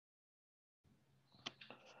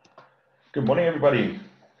Good morning, everybody.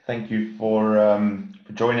 Thank you for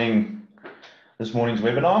joining this morning's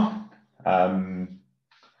webinar. Yeah,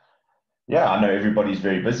 I know everybody's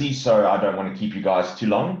very busy, so I don't want to keep you guys too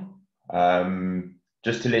long.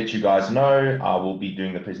 Just to let you guys know, I will be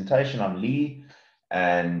doing the presentation. I'm Lee,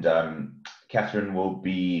 and Catherine will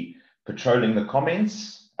be patrolling the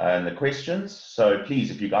comments and the questions. So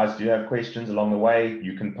please, if you guys do have questions along the way,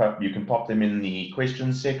 you can pop them in the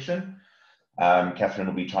questions section. Catherine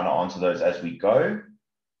will be trying to answer those as we go.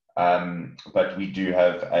 But we do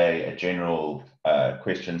have a general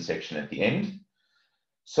question section at the end.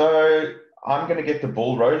 So I'm going to get the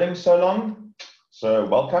ball rolling so long. So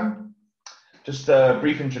welcome. Just a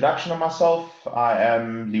brief introduction of myself. I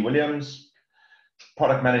am Lee Williams,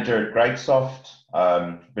 Product Manager at GreatSoft.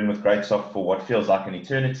 Been with GreatSoft for what feels like an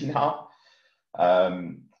eternity now.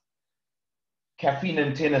 Caffeine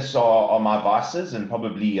and tennis are my vices, and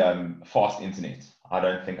probably fast internet. I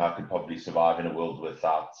don't think I could probably survive in a world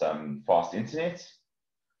without fast internet.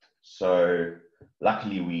 So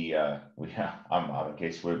luckily I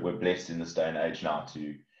guess we're blessed in this day and age now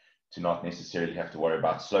to not necessarily have to worry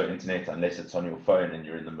about slow internet unless it's on your phone and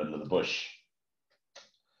you're in the middle of the bush.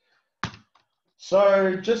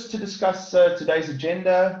 So just to discuss today's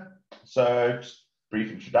agenda, so just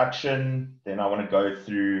brief introduction, then I want to go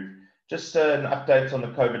through just an update on the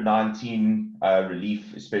COVID-19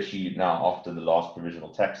 relief, especially now after the last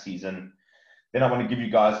provisional tax season. Then I want to give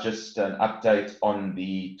you guys just an update on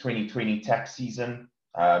the 2020 tax season,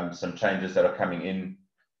 some changes that are coming in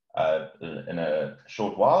a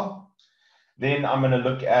short while. Then I'm going to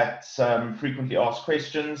look at some frequently asked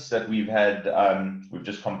questions that we've had. We've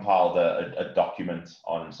just compiled a document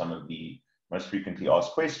on some of the most frequently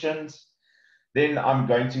asked questions. Then I'm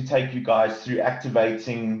going to take you guys through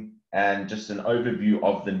activating and just an overview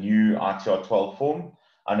of the new ITR 12 form.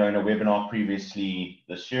 I know in a webinar previously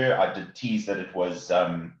this year, I did tease that it was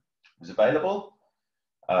available.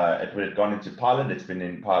 It had gone into pilot. It's been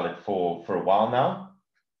in pilot for a while now.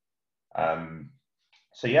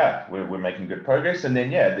 So yeah, we're making good progress. And then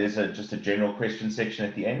yeah, there's just a general question section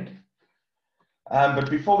at the end. But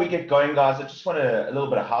before we get going, guys, I just want a little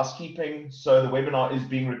bit of housekeeping. So the webinar is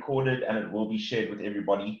being recorded and it will be shared with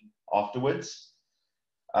everybody afterwards.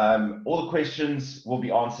 All the questions will be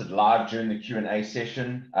answered live during the Q&A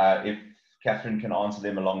session. If Catherine can answer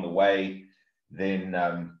them along the way, then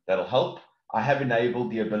that'll help. I have enabled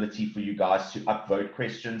the ability for you guys to upvote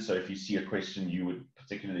questions. So if you see a question you would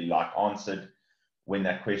particularly like answered when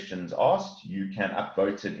that question's asked, you can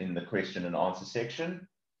upvote it in the question and answer section.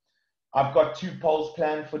 I've got 2 polls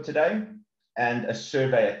planned for today and a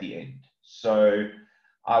survey at the end. So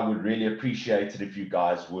I would really appreciate it if you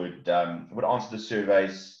guys would answer the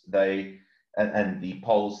surveys and the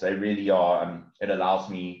polls. They really are. It allows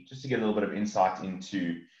me just to get a little bit of insight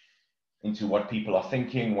into what people are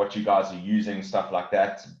thinking, what you guys are using, stuff like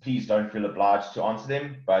that. Please don't feel obliged to answer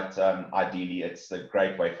them, but ideally, it's a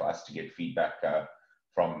great way for us to get feedback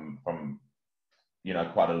from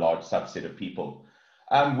quite a large subset of people.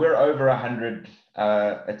 We're over 100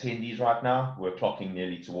 attendees right now. We're clocking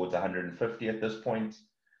nearly towards 150 at this point.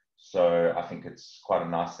 So I think it's quite a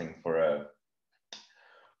nice thing for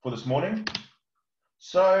this morning.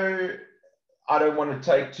 So I don't want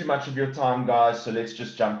to take too much of your time, guys. So let's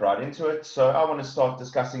just jump right into it. So I want to start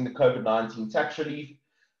discussing the COVID-19 tax relief.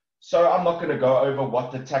 So I'm not going to go over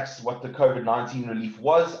what the COVID-19 relief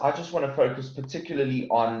was. I just want to focus particularly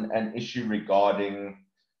on an issue regarding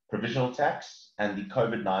provisional tax and the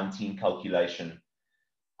COVID-19 calculation.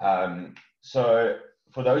 So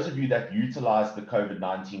for those of you that utilize the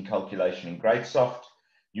COVID-19 calculation in GreatSoft,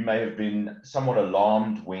 you may have been somewhat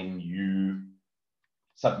alarmed when you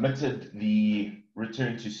submitted the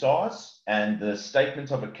return to SARS and the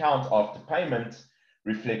statement of account after payment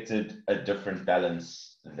reflected a different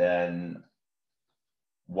balance than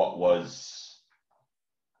what was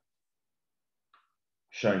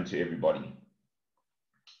shown to everybody.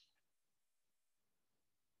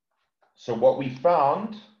 So what we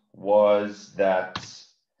found was that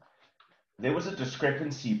there was a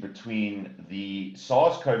discrepancy between the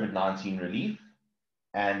SARS COVID-19 relief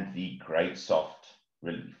and the GreatSoft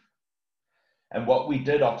relief. And what we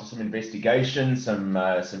did after some investigation, some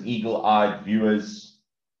eagle-eyed viewers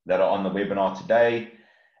that are on the webinar today,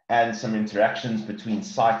 and some interactions between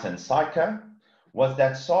site and SICA, was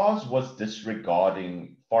that SARS was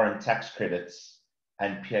disregarding foreign tax credits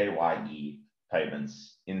and PAYE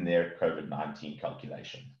payments in their COVID-19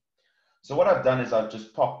 calculation. So what I've done is I've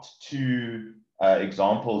just popped 2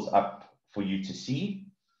 examples up for you to see.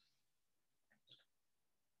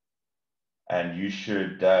 And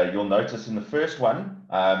you'll notice in the first one,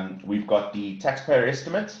 we've got the taxpayer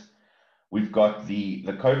estimate we've got the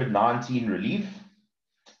COVID-19 relief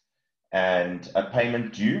and a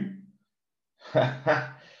payment due.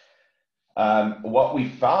 What we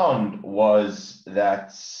found was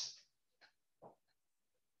that,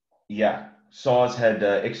 yeah, SARS had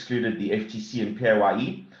excluded the FTC and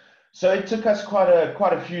PAYE. So it took us quite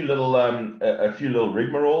a few little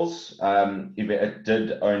rigmaroles. It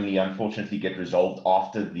did only unfortunately get resolved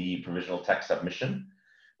after the provisional tax submission.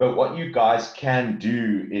 But what you guys can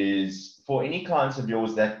do is, for any clients of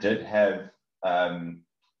yours that did have the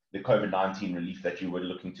COVID-19 relief that you were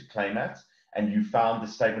looking to claim at, and you found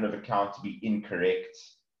the statement of account to be incorrect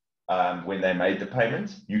when they made the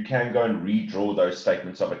payment, you can go and redraw those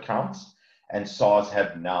statements of accounts, and SARS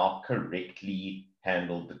have now correctly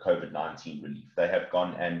handled the COVID-19 relief. They have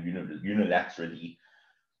gone and unilaterally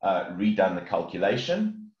redone the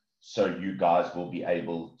calculation, so you guys will be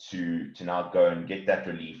able to now go and get that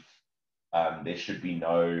relief. There should be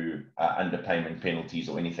no underpayment penalties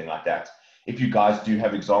or anything like that. If you guys do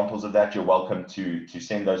have examples of that, you're welcome to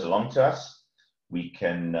send those along to us. We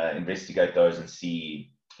can investigate those and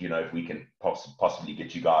see, if we can possibly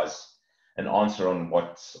get you guys an answer on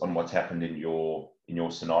what's happened in your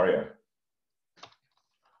scenario.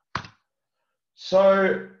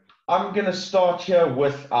 So I'm going to start here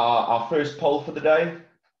with our first poll for the day.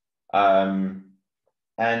 And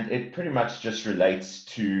it pretty much just relates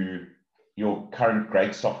to your current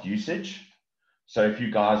GreatSoft usage. So if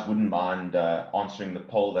you guys wouldn't mind answering the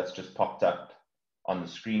poll that's just popped up on the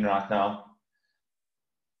screen right now,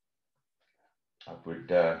 that would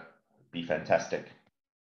be fantastic.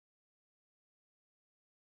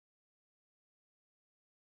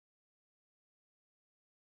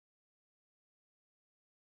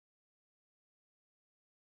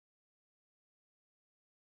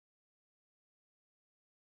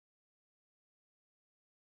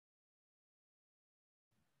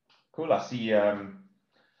 Cool. I see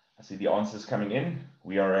the answers coming in.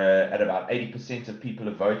 We are at about 80% of people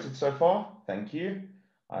have voted so far. Thank you.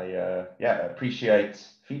 I appreciate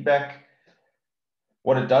feedback.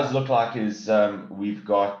 What it does look like is we've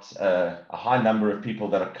got a high number of people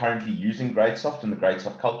that are currently using GreatSoft and the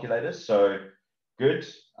GreatSoft calculators. So good.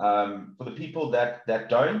 For the people that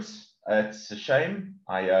don't, it's a shame.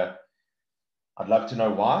 I'd love to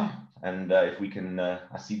know why. And if we can,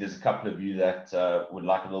 I see there's a couple of you that would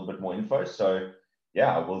like a little bit more info. So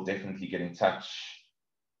yeah, we'll definitely get in touch.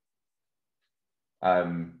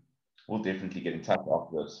 We'll definitely get in touch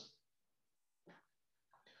after this.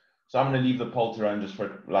 So I'm going to leave the poll to run just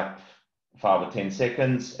for like 5 or 10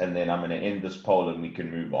 seconds, and then I'm going to end this poll and we can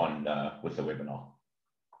move on with the webinar.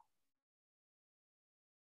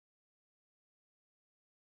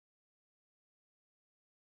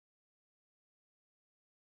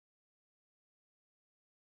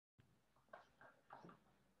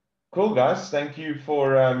 Cool, guys. Thank you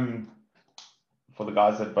for the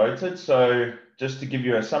guys that voted. So just to give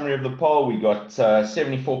you a summary of the poll, we got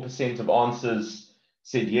 74% of answers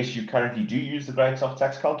said yes, you currently do use the GreatSoft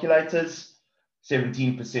tax calculators.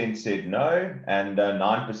 17% said no, and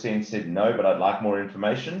 9% said no, but I'd like more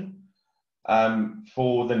information.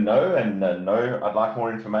 For the no and no, I'd like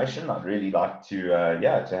more information. I'd really like to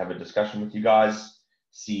to have a discussion with you guys,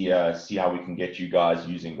 see how we can get you guys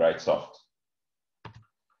using GreatSoft.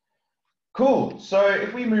 Cool. So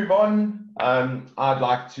if we move on, I'd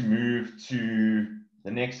like to move to the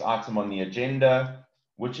next item on the agenda,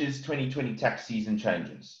 which is 2020 tax season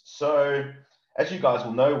changes. So as you guys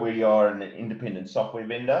will know, we are an independent software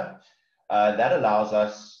vendor. That allows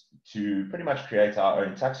us to pretty much create our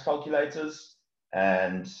own tax calculators,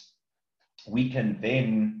 and we can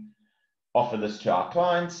then offer this to our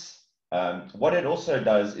clients. What it also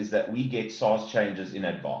does is that we get SARS changes in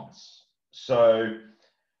advance. So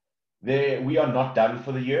we are not done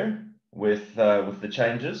for the year with the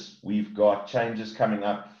changes. We've got changes coming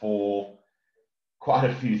up for quite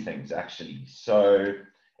a few things, actually. So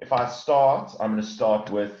if I'm going to start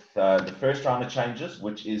with the first round of changes,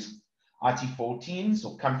 which is IT14s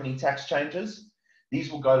or company tax changes.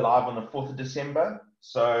 These will go live on the 4th of December.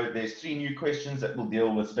 So there's 3 new questions that will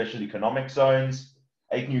deal with special economic zones,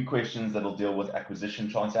 8 new questions that will deal with acquisition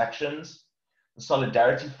transactions. The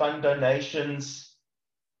Solidarity Fund donations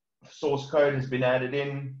source code has been added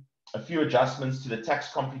in, a few adjustments to the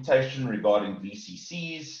tax computation regarding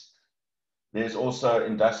VCCs. There's also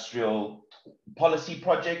industrial policy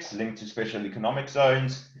projects linked to special economic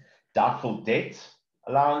zones, doubtful debt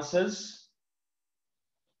allowances.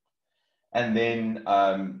 And then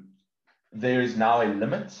there is now a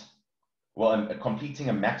limit, completing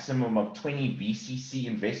a maximum of 20 VCC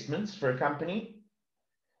investments for a company.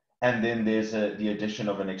 And then there's the addition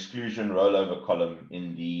of an exclusion rollover column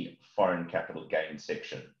in the foreign capital gain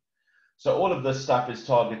section. So all of this stuff is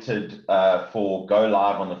targeted for go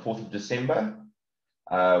live on the 4th of December,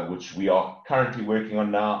 which we are currently working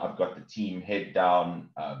on now. I've got the team head down,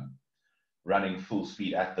 running full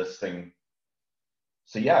speed at this thing.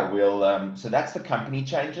 So yeah, so that's the company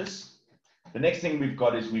changes. The next thing we've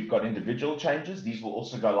got individual changes. These will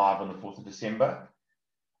also go live on the 4th of December.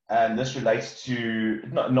 And this relates to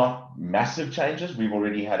not massive changes. We've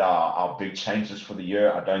already had our big changes for the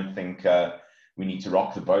year. I don't think we need to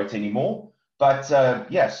rock the boat anymore. But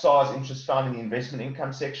yeah, SARS interest found in the investment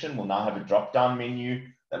income section will now have a drop-down menu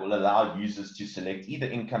that will allow users to select either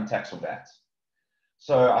income tax or VAT.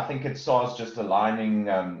 So I think it's SARS just aligning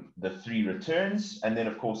the 3 returns, and then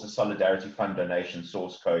of course the Solidarity Fund donation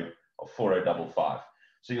source code of 4055.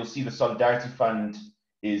 So you'll see the Solidarity Fund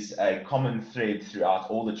is a common thread throughout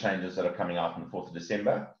all the changes that are coming out on the 4th of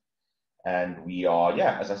December. And we are,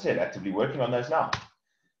 yeah, as I said, actively working on those now.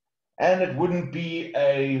 And it wouldn't be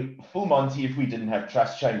a full Monty if we didn't have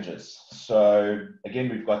trust changes. So again,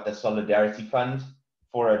 we've got the Solidarity Fund,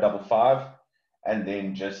 4055, and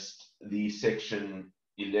then just the section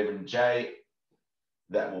 11J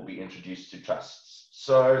that will be introduced to trusts.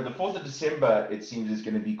 So the 4th of December, it seems, is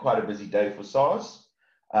going to be quite a busy day for SARS.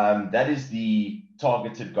 That is the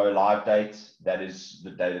targeted go live date. That is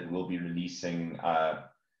the day that we'll be releasing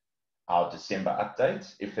our December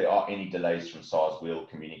update. If there are any delays from SARS, we'll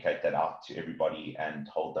communicate that out to everybody and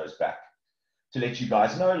hold those back. To let you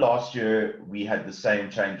guys know, last year we had the same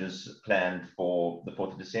changes planned for the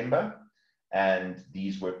 4th of December, and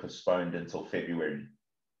these were postponed until February,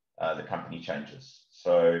 the company changes.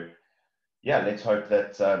 So yeah, let's hope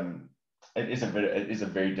that it is a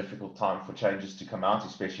very difficult time for changes to come out,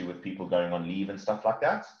 especially with people going on leave and stuff like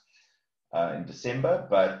that in December.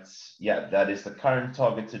 But yeah, that is the current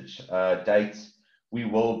targeted date. We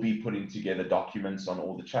will be putting together documents on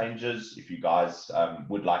all the changes. If you guys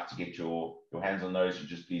would like to get your hands on those, you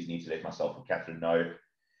just please need to let myself or Catherine know,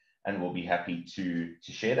 and we'll be happy to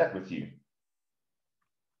share that with you.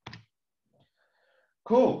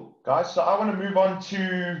 Cool, guys. So I want to move on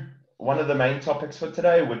to one of the main topics for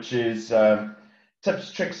today, which is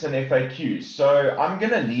tips, tricks, and FAQs. So I'm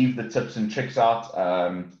going to leave the tips and tricks out.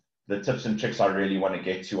 The tips and tricks I really want to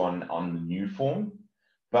get to on the new form,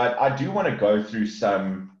 but I do want to go through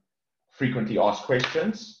some frequently asked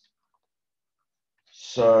questions.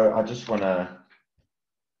 So I just want to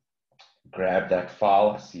grab that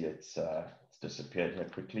file. I see it's disappeared here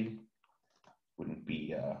quickly. Wouldn't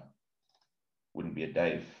be a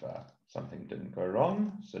day if something didn't go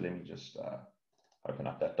wrong. So let me just open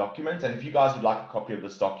up that document. And if you guys would like a copy of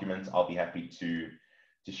this document, I'll be happy to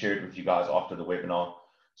share it with you guys after the webinar.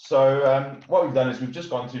 So what we've done is we've just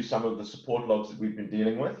gone through some of the support logs that we've been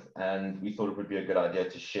dealing with, and we thought it would be a good idea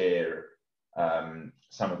to share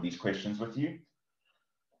some of these questions with you.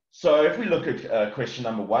 So if we look at question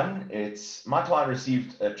number 1, it's my client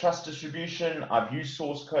received a trust distribution. I've used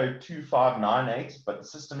source code 2598, but the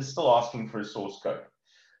system is still asking for a source code.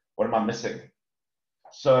 What am I missing?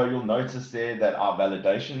 So you'll notice there that our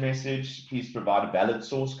validation message, please provide a valid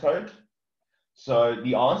source code. So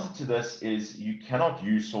the answer to this is you cannot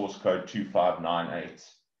use source code 2598.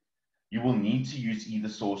 You will need to use either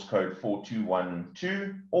source code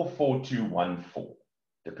 4212 or 4214.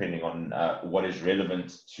 Depending on what is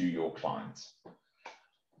relevant to your client.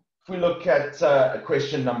 If we look at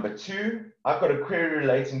question number 2, I've got a query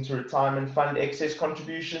relating to retirement fund excess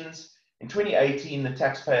contributions. In 2018, the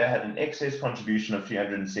taxpayer had an excess contribution of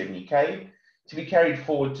 370K to be carried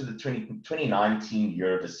forward to the 2019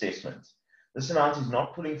 year of assessment. This amount is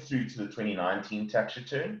not pulling through to the 2019 tax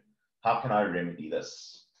return. How can I remedy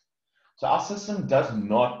this? So our system does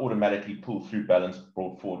not automatically pull through balance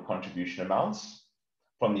brought forward contribution amounts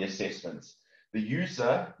from the assessments. The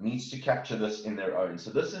user needs to capture this in their own.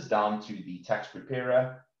 So this is down to the tax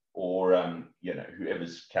preparer or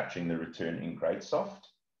whoever's capturing the return in GreatSoft.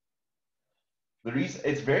 The reason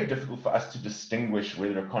it's very difficult for us to distinguish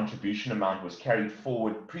whether a contribution amount was carried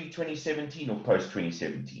forward pre-2017 or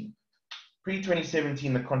post-2017.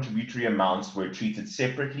 Pre-2017, the contributory amounts were treated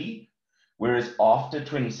separately, whereas after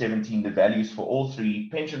 2017, the values for all 3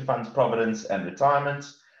 pension funds, providence, and retirement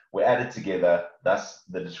were added together, thus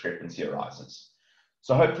the discrepancy arises.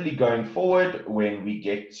 So hopefully going forward, when we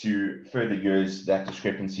get to further years, that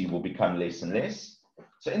discrepancy will become less and less.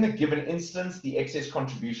 So in the given instance, the excess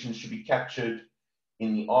contribution should be captured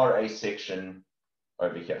in the RA section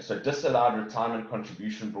over here. So disallowed retirement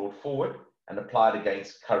contribution brought forward and applied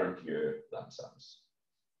against current year lump sums.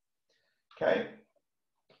 Okay,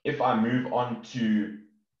 if I move on to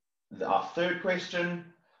our third question,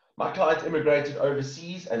 My client immigrated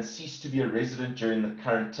overseas and ceased to be a resident during the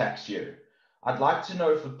current tax year. I'd like to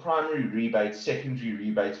know if the primary rebate, secondary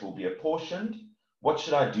rebates will be apportioned. What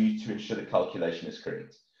should I do to ensure the calculation is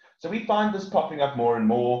correct? So we find this popping up more and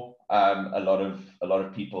more. A lot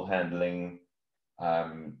of people handling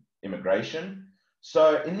immigration.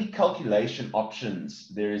 So in the calculation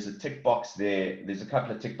options, there is a tick box there. There's a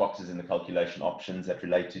couple of tick boxes in the calculation options that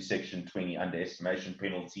relate to Section 20 underestimation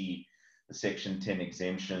penalty, the Section 10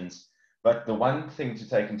 exemptions. But the one thing to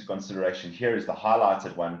take into consideration here is the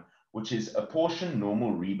highlighted one, which is apportion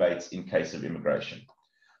normal rebates in case of immigration.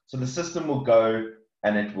 So the system will go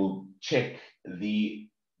and it will check the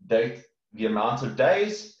date, the amount of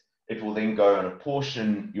days. It will then go and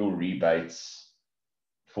apportion your rebates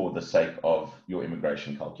for the sake of your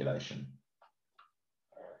immigration calculation.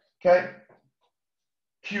 Okay.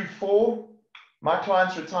 Q4, my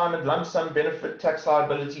client's retirement lump sum benefit tax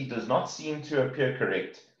liability does not seem to appear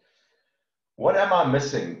correct. What am I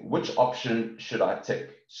missing? Which option should I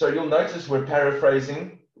tick? So you'll notice we're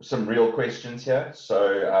paraphrasing some real questions here.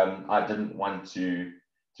 So I didn't want to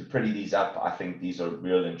pretty these up. I think these are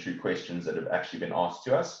real and true questions that have actually been asked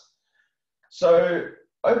to us. So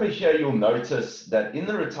over here, you'll notice that in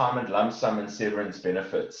the retirement lump sum and severance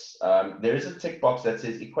benefits, there is a tick box that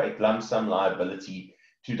says equate lump sum liability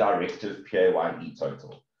to directive PAYE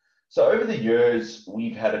total. So over the years,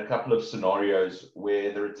 we've had a couple of scenarios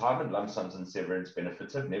where the retirement lump sums and severance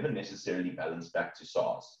benefits have never necessarily balanced back to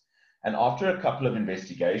SARS. And after a couple of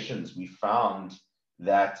investigations, we found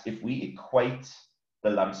that if we equate the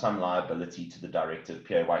lump sum liability to the directive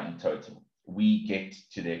PAYE total, we get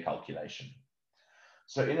to their calculation.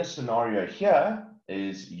 So in a scenario here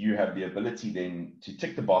is you have the ability then to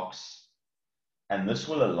tick the box, and this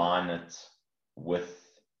will align it with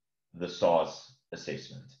the SARS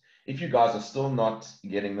assessment. If you guys are still not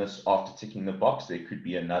getting this after ticking the box, there could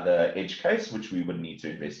be another edge case, which we would need to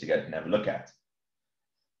investigate and have a look at.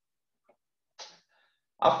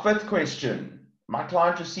 Our fifth question, my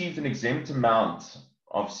client received an exempt amount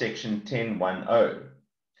of Section 1010.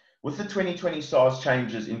 With the 2020 SARS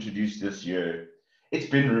changes introduced this year, it's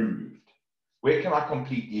been removed. Where can I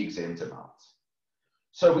complete the exempt amount?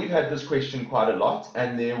 So we've had this question quite a lot,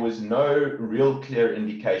 and there was no real clear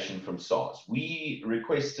indication from SARS. We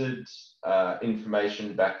requested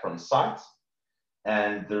information back from site,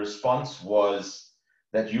 and the response was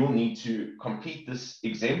that you'll need to complete this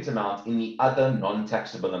exempt amount in the other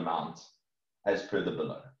non-taxable amount as per the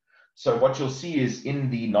below. So what you'll see is in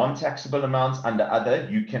the non-taxable amounts under other,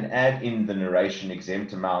 you can add in the narration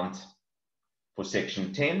exempt amount for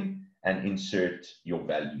Section 10 and insert your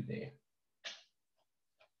value there.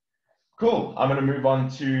 Cool. I'm going to move on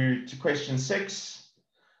to question 6.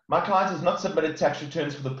 My client has not submitted tax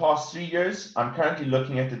returns for the past 3 years. I'm currently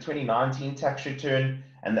looking at the 2019 tax return,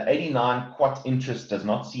 and the 89 quat interest does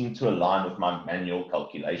not seem to align with my manual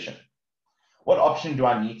calculation. What option do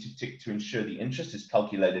I need to tick to ensure the interest is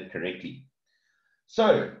calculated correctly?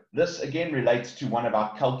 So this again relates to one of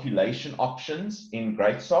our calculation options in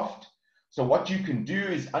GreatSoft. So what you can do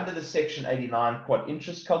is under the Section 89 quat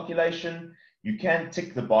interest calculation, you can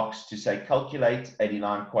tick the box to say calculate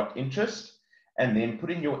 89 quat interest and then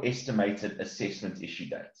put in your estimated assessment issue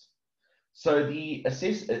date. So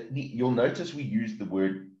you'll notice we use the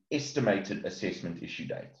word estimated assessment issue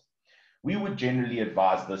date. We would generally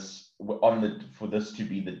advise this for this to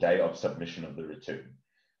be the day of submission of the return.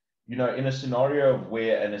 You know, in a scenario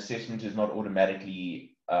where an assessment is not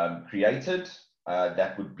automatically created,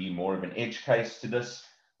 that would be more of an edge case to this,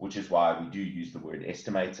 which is why we do use the word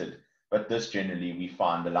estimated. But this generally we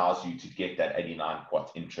find allows you to get that 89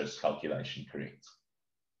 quat interest calculation correct.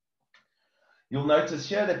 You'll notice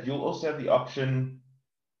here that you'll also have the option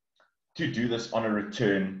to do this on a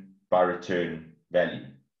return by return value.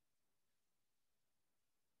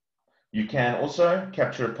 You can also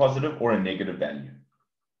capture a positive or a negative value.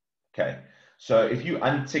 Okay, so if you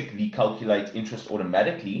untick the calculate interest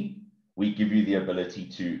automatically, we give you the ability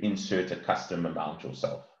to insert a custom amount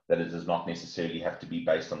yourself. That it does not necessarily have to be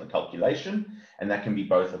based on the calculation, and that can be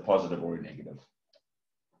both a positive or a negative.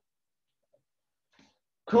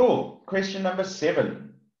 Cool. Question number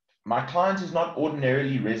 7. My client is not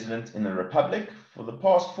ordinarily resident in the Republic. For the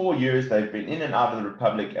past 4 years, they've been in and out of the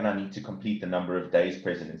Republic, and I need to complete the number of days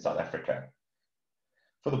present in South Africa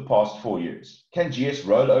for the past 4 years. Can GS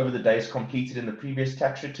roll over the days completed in the previous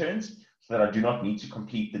tax returns so that I do not need to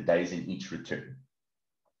complete the days in each return?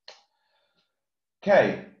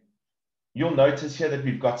 Okay. You'll notice here that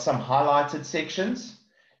we've got some highlighted sections.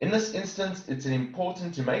 In this instance, it's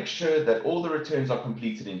important to make sure that all the returns are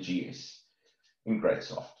completed in GS, in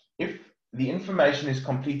GreatSoft. If the information is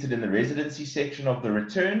completed in the residency section of the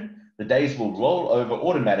return, the days will roll over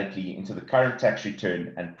automatically into the current tax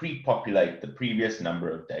return and pre-populate the previous number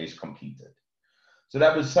of days completed. So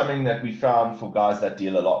that was something that we found for guys that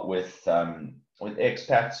deal a lot with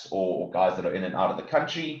expats or guys that are in and out of the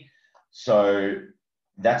country. So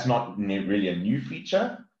that's not really a new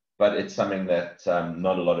feature, but it's something that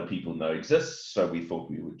not a lot of people know exists. So we thought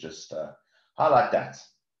we would just highlight that.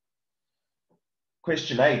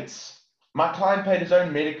 Question 8. My client paid his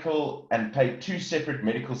own medical and paid 2 separate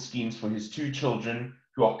medical schemes for his 2 children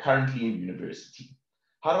who are currently in university.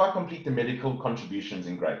 How do I complete the medical contributions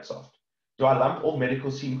in GreatSoft? Do I lump all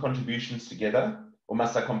medical scheme contributions together, or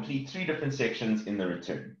must I complete 3 different sections in the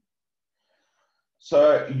return?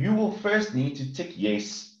 So you will first need to tick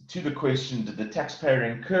yes to the question, did the taxpayer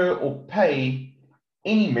incur or pay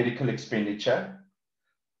any medical expenditure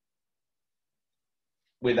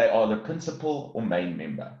where they are the principal or main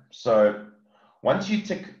member. So once you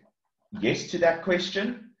tick yes to that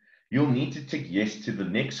question, you'll need to tick yes to the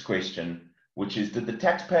next question, which is, did the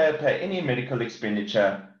taxpayer pay any medical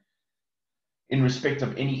expenditure in respect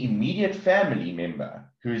of any immediate family member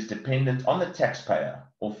who is dependent on the taxpayer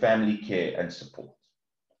or family care and support?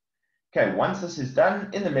 Okay, once this is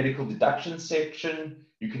done, in the medical deductions section,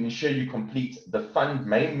 you can ensure you complete the fund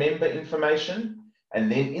main member information, and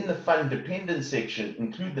then in the fund dependent section,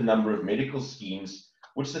 include the number of medical schemes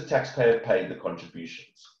which the taxpayer paid the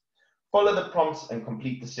contributions. Follow the prompts and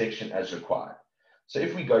complete the section as required. So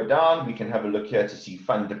if we go down, we can have a look here to see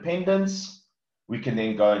fund dependents. We can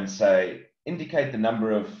then go and say, indicate the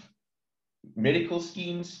number of medical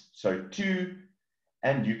schemes, so 2,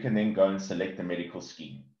 and you can then go and select the medical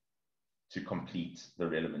scheme to complete the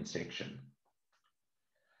relevant section.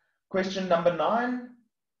 Question number 9.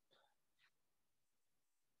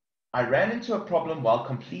 I ran into a problem while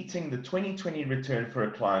completing the 2020 return for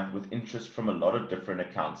a client with interest from a lot of different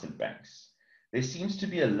accounts and banks. There seems to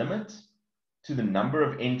be a limit to the number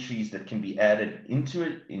of entries that can be added into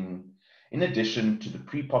it in addition to the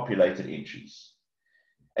pre-populated entries.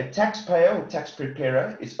 A taxpayer or tax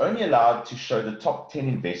preparer is only allowed to show the top 10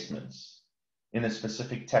 investments in a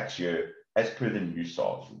specific tax year as per the new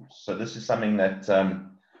SARS rules. So this is something that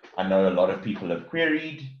I know a lot of people have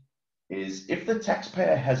queried, is if the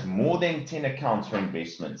taxpayer has more than 10 accounts for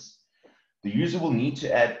investments, the user will need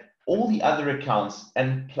to add all the other accounts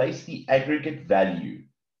and place the aggregate value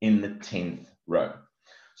in the 10th row.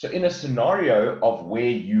 So in a scenario of where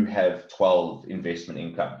you have 12 investment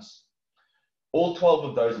incomes, all 12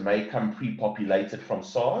 of those may come pre-populated from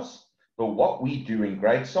SARS, but what we do in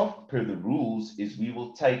GreatSoft per the rules is we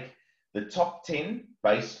will take the top 10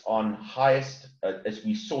 based on highest, as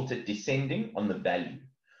we sort it descending on the value.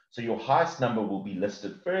 So your highest number will be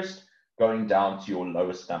listed first, going down to your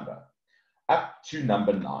lowest number, up to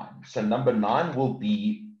number 9. So number 9 will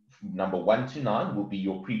be, number 1 to 9 will be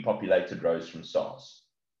your pre-populated rows from SARS.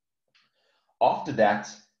 After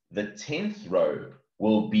that, the 10th row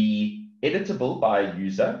will be editable by a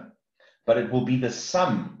user, but it will be the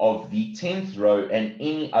sum of the 10th row and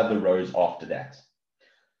any other rows after that.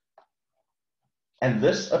 And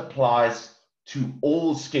this applies to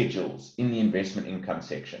all schedules in the investment income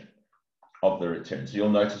section of the return. So you'll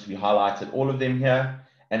notice we highlighted all of them here,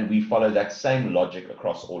 and we follow that same logic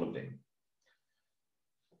across all of them.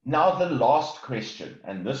 Now the last question,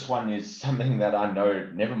 and this one is something that I know,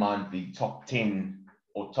 never mind the top 10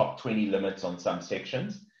 or top 20 limits on some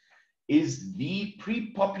sections, is the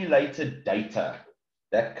pre-populated data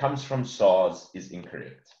that comes from SARS is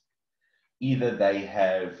incorrect. Either they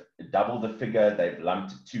have doubled the figure, they've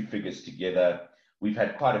lumped 2 figures together. We've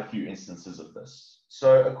had quite a few instances of this.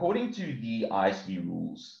 So according to the ISV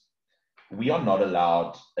rules, we are not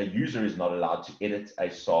allowed, a user is not allowed to edit a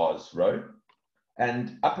SARS row.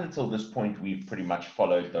 And up until this point, we've pretty much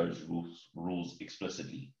followed those rules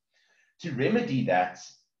explicitly. To remedy that,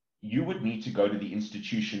 you would need to go to the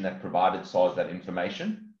institution that provided SARS that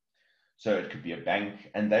information. So it could be a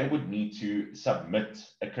bank, and they would need to submit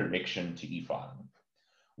a correction to e-filing.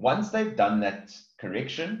 Once they've done that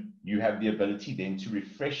correction, you have the ability then to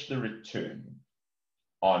refresh the return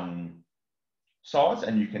on SARS,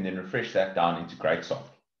 and you can then refresh that down into GreatSoft.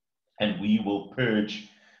 And we will purge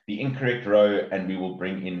the incorrect row, and we will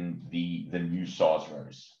bring in the new SARS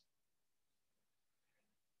rows.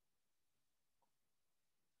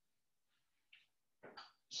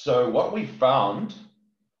 So what we found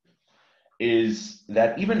is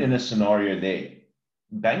that even in a scenario there,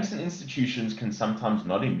 banks and institutions can sometimes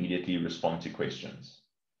not immediately respond to questions.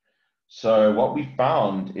 So what we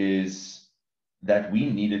found is that we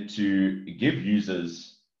needed to give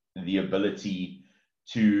users the ability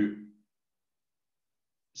to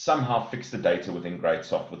somehow fix the data within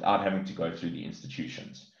GreatSoft without having to go through the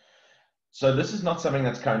institutions. So this is not something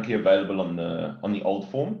that's currently available on the old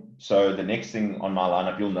form. So the next thing on my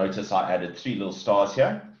lineup, you'll notice I added 3 little stars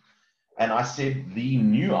here. And I said the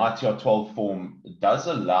new ITR12 form does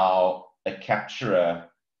allow a capturer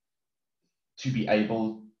to be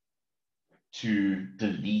able to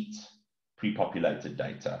delete pre-populated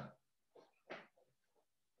data.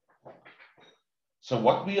 So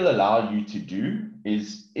what we'll allow you to do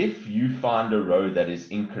is if you find a row that is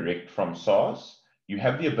incorrect from SARS, you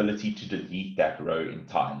have the ability to delete that row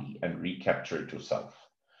entirely and recapture it yourself.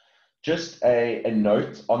 Just a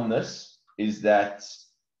note on this is that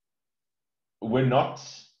we're not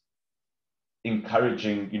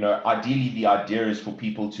encouraging, ideally the idea is for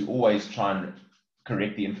people to always try and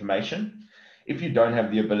correct the information. If you don't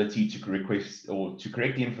have the ability to request or to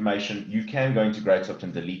correct the information, you can go into GreatSoft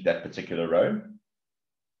and delete that particular row.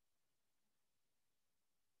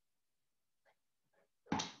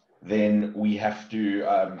 Then we have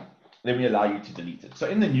to, then we allow you to delete it. So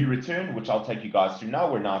in the new return, which I'll take you guys through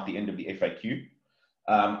now, we're now at the end of the FAQ.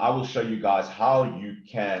 I will show you guys how you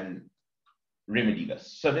can remedy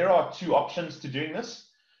this. So there are 2 options to doing this,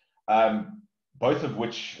 both of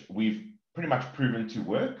which we've pretty much proven to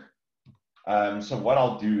work. So what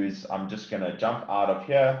I'll do is I'm just going to jump out of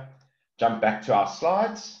here, jump back to our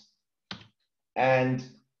slides. And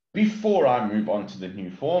before I move on to the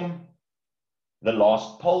new form, the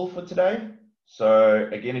last poll for today. So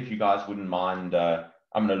again, if you guys wouldn't mind, I'm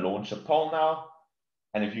going to launch a poll now.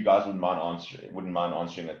 And if you guys wouldn't mind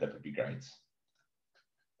answering it, that would be great.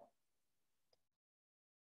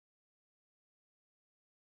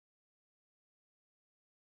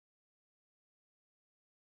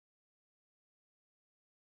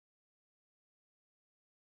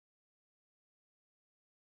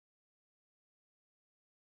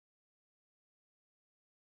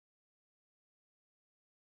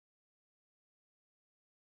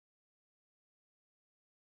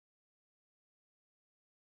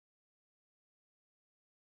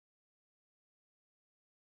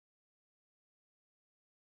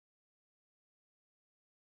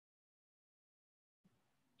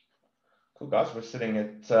 Cool, guys. We're sitting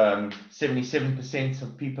at 77%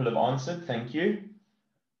 of people have answered. Thank you.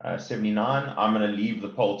 79. I'm going to leave the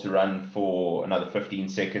poll to run for another 15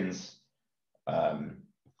 seconds. And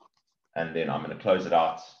then I'm going to close it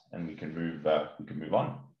out and we can move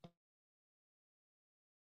on.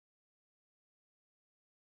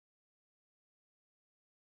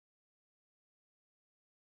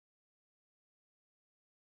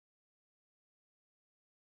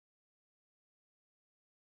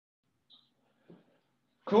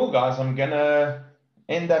 Cool, guys. I'm going to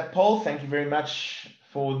end that poll. Thank you very much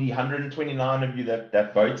for the 129 of you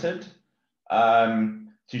that voted.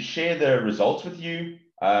 To share the results with you,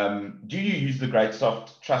 do you use the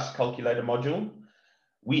GreatSoft Trust Calculator module?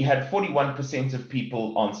 We had 41% of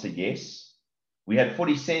people answer yes. We had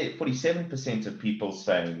 47% of people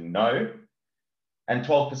saying no, and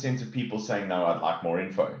 12% of people saying no, I'd like more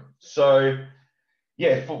info. So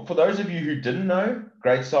yeah, for those of you who didn't know,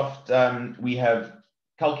 GreatSoft, we have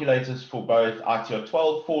calculators for both ITR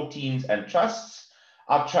 12, 14s, and trusts.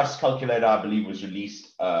 Our trust calculator, I believe, was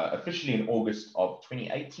released officially in August of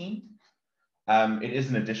 2018. It is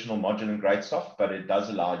an additional module in GreatSoft, but it does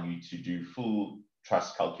allow you to do full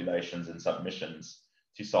trust calculations and submissions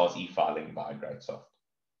to SARS e-filing via GreatSoft.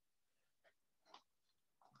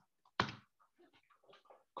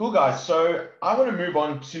 Cool, guys. So I want to move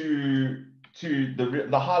on to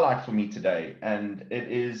the highlight for me today, and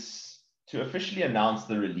it is to officially announce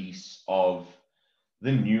the release of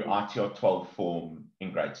the new ITR 12 form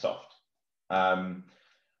in GreatSoft.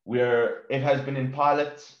 It has been in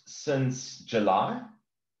pilot since July.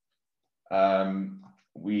 I'm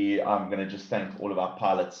going to just thank all of our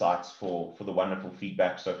pilot sites for the wonderful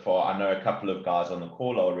feedback so far. I know a couple of guys on the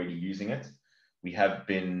call are already using it. We have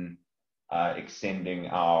been extending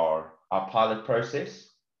our pilot process,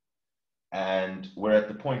 and we're at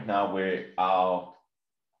the point now where our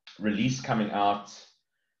release coming out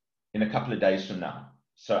in a couple of days from now.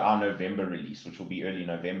 So our November release, which will be early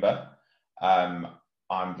November,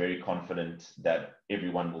 I'm very confident that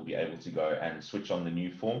everyone will be able to go and switch on the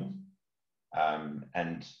new form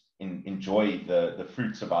and enjoy the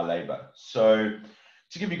fruits of our labor. So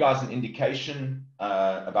to give you guys an indication,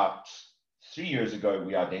 about 3 years ago,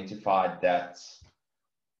 we identified that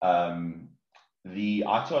the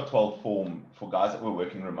ITR 12 form for guys that were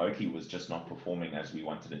working remotely was just not performing as we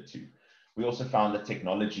wanted it to. We also found that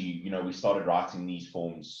technology, we started writing these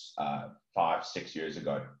forms 5-6 years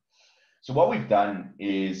ago. So what we've done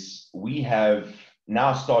is we have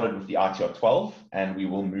now started with the ITR 12, and we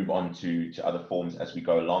will move on to other forms as we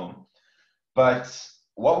go along. But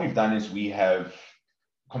what we've done is we have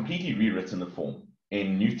completely rewritten the form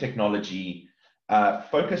in new technology,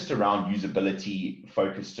 focused around usability,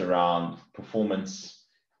 focused around performance.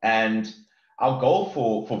 And our goal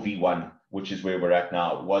for V1, which is where we're at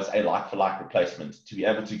now, was a like-for-like replacement to be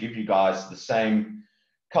able to give you guys the same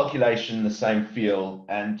calculation, the same feel,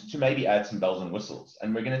 and to maybe add some bells and whistles.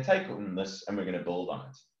 And we're going to take on this and we're going to build on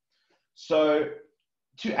it. So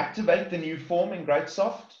to activate the new form in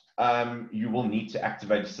GreatSoft, you will need to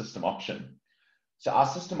activate a system option. So our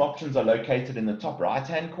system options are located in the top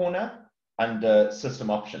right-hand corner under system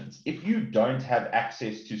options. If you don't have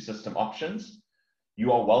access to system options,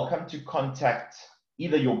 you are welcome to contact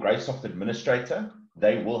either your GreatSoft administrator.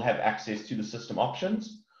 They will have access to the system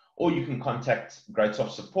options, or you can contact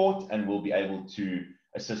GreatSoft support and we'll be able to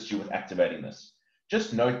assist you with activating this.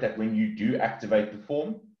 Just note that when you do activate the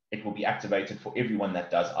form, it will be activated for everyone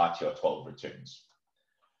that does ITR 12 returns.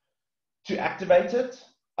 To activate it,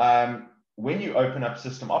 when you open up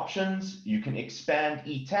system options, you can expand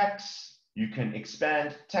e-tax, you can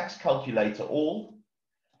expand tax calculator all,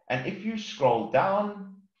 and if you scroll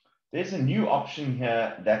down, there's a new option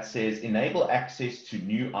here that says enable access to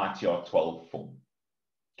new ITR 12 form.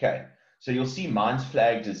 Okay, so you'll see mine's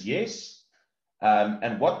flagged as yes.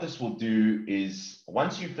 And what this will do is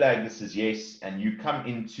once you flag this as yes and you come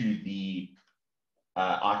into the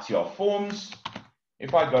ITR forms,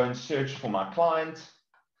 if I go and search for my client,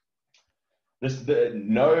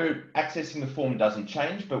 no accessing the form doesn't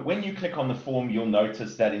change, but when you click on the form, you'll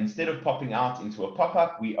notice that instead of popping out into a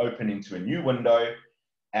pop-up, we open into a new window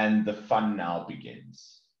and the fun now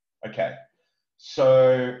begins. Okay,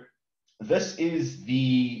 so this is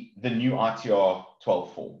the new ITR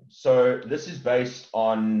 12 form. So this is based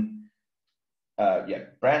on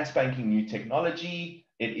brand spanking new technology.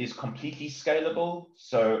 It is completely scalable,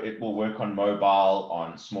 so it will work on mobile,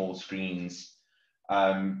 on small screens.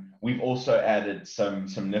 We've also added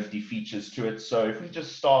some nifty features to it. So if we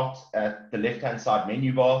just start at the left-hand side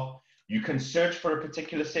menu bar, you can search for a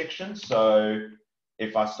particular section. So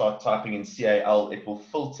if I start typing in CAL, it will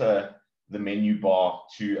filter the menu bar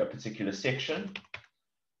to a particular section.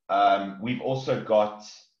 We've also got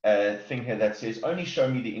a thing here that says only show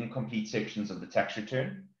me the incomplete sections of the tax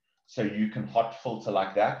return. So you can hot filter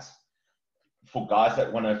like that. For guys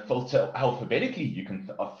that want to filter alphabetically, you can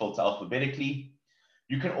filter alphabetically.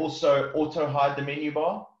 You can also auto hide the menu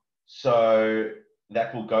bar. So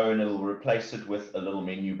that will go and it'll replace it with a little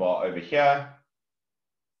menu bar over here.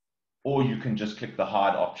 Or you can just click the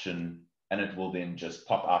hide option and it will then just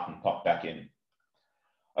pop out and pop back in.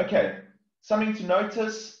 Okay, something to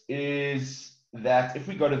notice is that if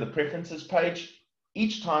we go to the preferences page,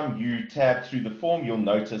 each time you tab through the form, you'll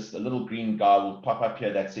notice a little green guy will pop up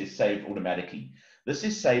here that says save automatically. This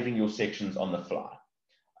is saving your sections on the fly.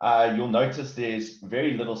 You'll notice there's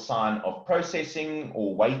very little sign of processing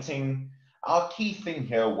or waiting. Our key thing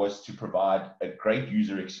here was to provide a great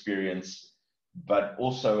user experience, but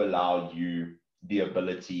also allow you the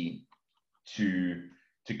ability to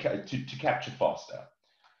capture faster.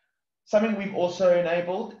 Something we've also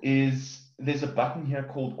enabled is there's a button here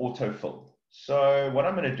called autofill. So what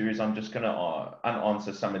I'm going to do is I'm just going to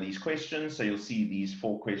unanswer some of these questions. So you'll see these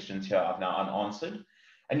 4 questions here I've now unanswered.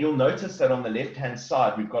 And you'll notice that on the left-hand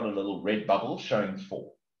side, we've got a little red bubble showing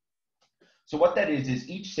 4. So what that is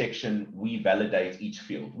each section, we validate each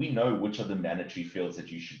field. We know which are the mandatory fields that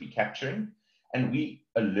you should be capturing, and we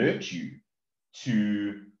alert you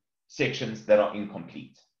to sections that are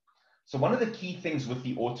incomplete. So one of the key things with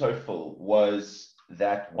the autofill was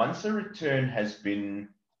that once a return has been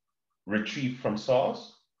retrieved from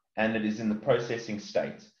SARS and it is in the processing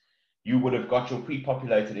state, you would have got your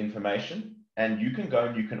pre-populated information and you can go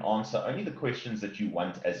and you can answer only the questions that you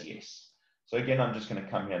want as yes. So again, I'm just going to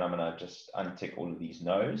come here and I'm going to just untick all of these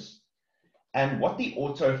no's. And what the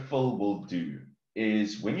autofill will do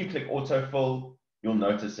is when you click autofill, you'll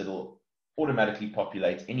notice it'll automatically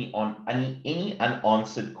populate any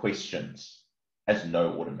unanswered questions as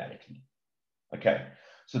no automatically. Okay,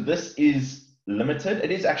 so this is limited.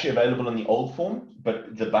 It is actually available in the old form,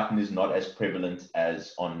 but the button is not as prevalent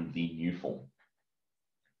as on the new form.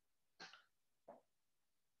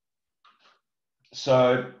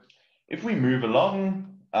 So if we move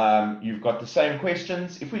along, you've got the same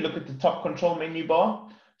questions. If we look at the top control menu bar,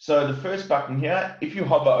 so the first button here, if you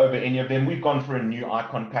hover over any of them, we've gone for a new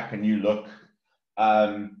icon pack, a new look.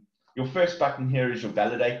 Your first button here is your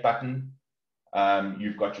validate button.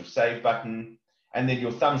 You've got your save button, and then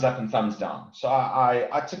your thumbs up and thumbs down. So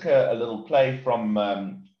I took a little play from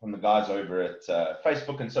the guys over at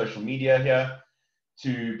Facebook and social media here.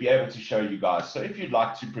 to be able to show you guys. So if you'd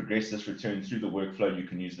like to progress this return through the workflow, you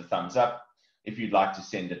can use the thumbs up. If you'd like to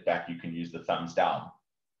send it back, you can use the thumbs down.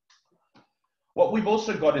 What we've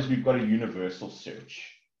also got is we've got a universal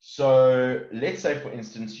search. So let's say, for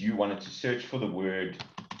instance, you wanted to search for the word,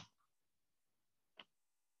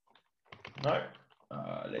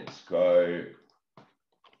 let's go.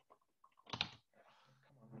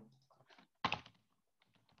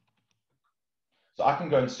 So I can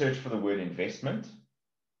go and search for the word investment,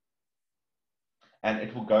 and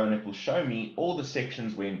it will go and it will show me all the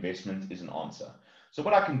sections where investment is an answer. So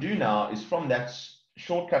what I can do now is from that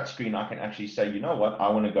shortcut screen, I can actually say, you know what, I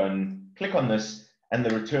want to go and click on this, and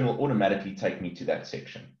the return will automatically take me to that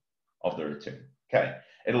section of the return. Okay,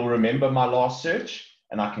 it'll remember my last search,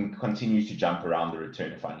 and I can continue to jump around the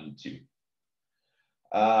return if I need to.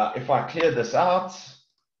 If I clear this out,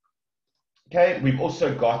 okay, we've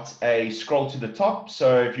also got a scroll to the top.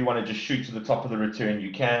 So if you want to just shoot to the top of the return,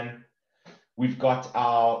 you can. We've got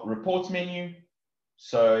our reports menu.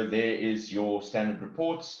 So there is your standard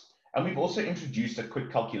reports. And we've also introduced a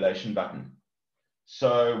quick calculation button.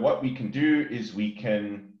 So what we can do is we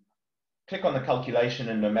can click on the calculation,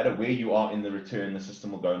 and no matter where you are in the return, the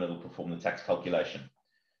system will go and it'll perform the tax calculation.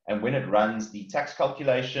 And when it runs the tax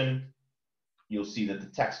calculation, you'll see that the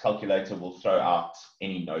tax calculator will throw out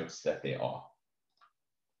any notes that there are.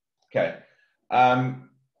 Okay.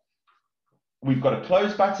 We've got a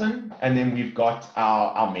close button, and then we've got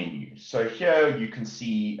our menu. So here you can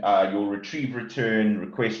see your retrieve return,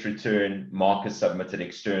 request return, mark as submitted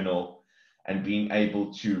external, and being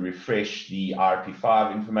able to refresh the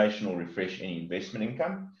RP5 information or refresh any investment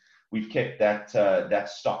income. We've kept that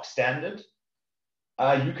stock standard.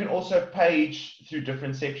 You can also page through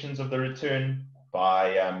different sections of the return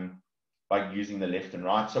by using the left and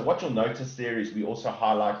right. So what you'll notice there is we also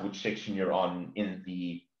highlight which section you're on in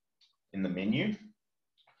the menu.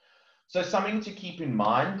 So something to keep in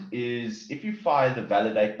mind is if you fire the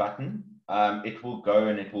validate button, it will go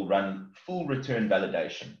and it will run full return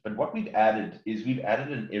validation. But what we've added is we've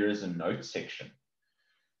added an errors and notes section.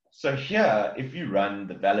 So here, if you run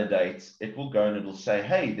the validate, it will go and it will say,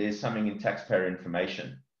 hey, there's something in taxpayer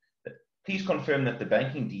information. Please confirm that the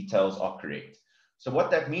banking details are correct. So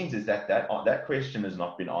what that means is that that question has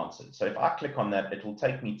not been answered. So if I click on that, it will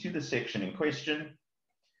take me to the section in question.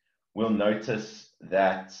 We'll notice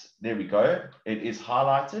that, there we go, it is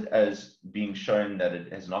highlighted as being shown that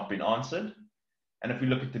it has not been answered. And if we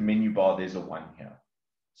look at the menu bar, there's a 1 here.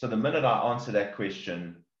 So the minute I answer that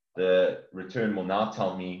question, the return will now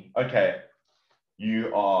tell me, okay,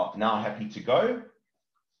 you are now happy to go.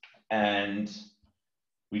 And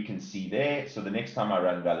we can see there, so the next time I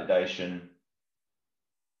run validation,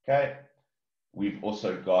 okay, we've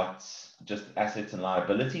also got just assets and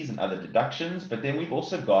liabilities and other deductions, but then we've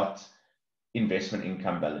also got investment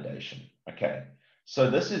income validation. Okay, so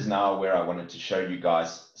this is now where I wanted to show you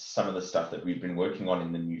guys some of the stuff that we've been working on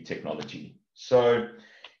in the new technology. So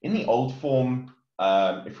in the old form,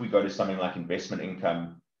 if we go to something like investment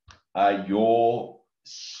income, your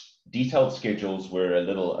detailed schedules were a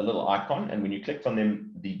little icon, and when you clicked on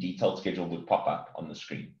them, the detailed schedule would pop up on the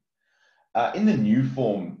screen. In the new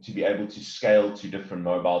form, to be able to scale to different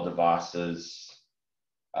mobile devices,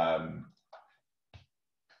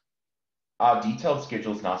 our detailed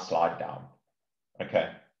schedules now slide down.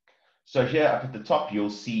 Okay, so here up at the top, you'll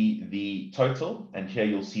see the total, and here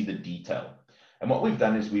you'll see the detail. And what we've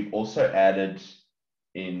done is we've also added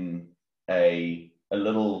in a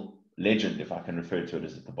little legend, if I can refer to it,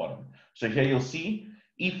 as at the bottom. So here you'll see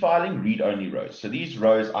e-filing read-only rows. So these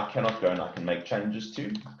rows I cannot go and I can make changes to,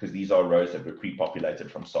 because these are rows that were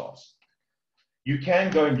pre-populated from SARS. You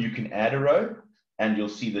can go and you can add a row, and you'll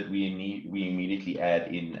see that we immediately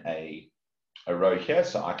add in a row here.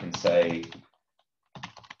 So I can say,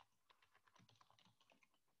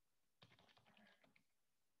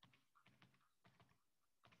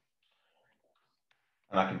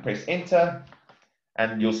 and I can press enter,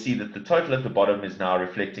 and you'll see that the total at the bottom is now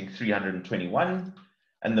reflecting 321.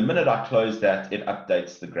 And the minute I close that, it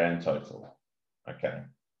updates the grand total. Okay.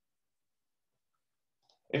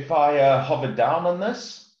 If I hover down on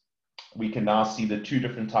this, we can now see the 2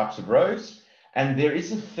 different types of rows. And there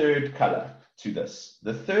is a third color to this.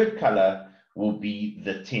 The third color will be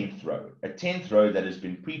the 10th row, a 10th row that has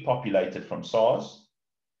been pre-populated from SARS.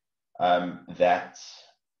 That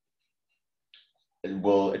it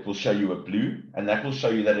will show you a blue, and that will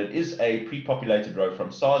show you that it is a pre-populated row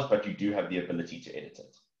from SARS, but you do have the ability to edit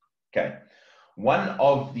it. Okay. One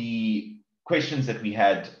of the questions that we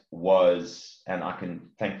had was, and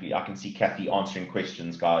thankfully I can see Kathy answering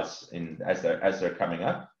questions, guys, as they're coming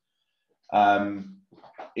up,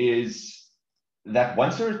 is that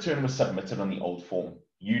once a return was submitted on the old form,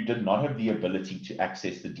 you did not have the ability to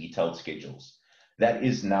access the detailed schedules. That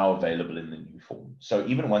is now available in the new form. So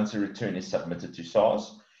even once a return is submitted to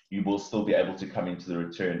SARS, you will still be able to come into the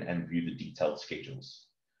return and view the detailed schedules.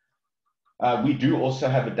 We do also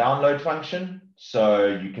have a download function. So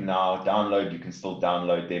you can now download, you can still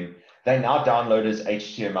download them. They now download as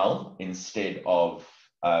HTML instead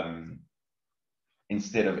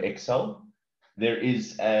of Excel. There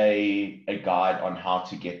is a guide on how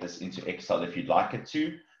to get this into Excel if you'd like it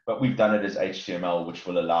to, but we've done it as HTML, which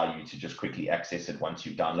will allow you to just quickly access it once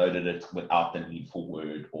you've downloaded it without the need for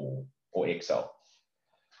Word or Excel.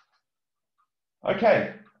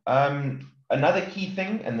 Okay, another key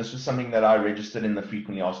thing, and this was something that I registered in the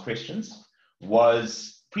frequently asked questions,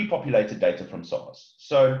 was pre-populated data from SARS.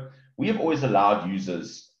 So we have always allowed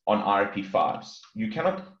users on IRP5s. You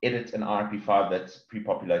cannot edit an IRP5 that's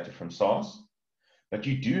pre-populated from SARS, but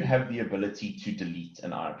you do have the ability to delete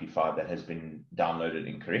an IRP5 that has been downloaded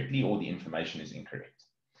incorrectly or the information is incorrect.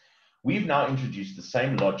 We've now introduced the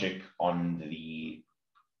same logic on the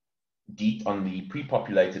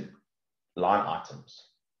pre-populated line items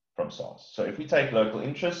from SARS. So if we take local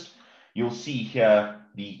interest, you'll see here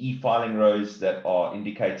the e-filing rows that are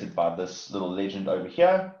indicated by this little legend over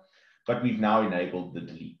here, but we've now enabled the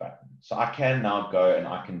delete button. So I can now go and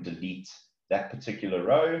I can delete that particular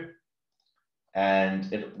row,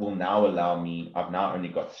 and it will now allow me, I've now only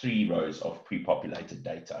got 3 rows of pre-populated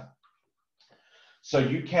data. So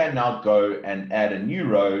you can now go and add a new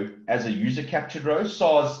row as a user captured row.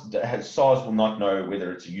 SARS will not know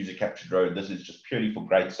whether it's a user captured row. This is just purely for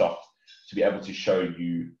GreatSoft to be able to show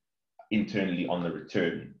you internally on the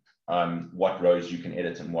return what rows you can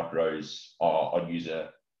edit and what rows are user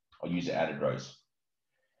added rows.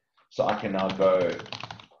 So I can now go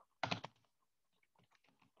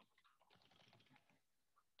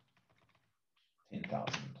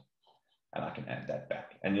and I can add that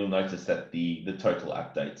back. And you'll notice that the total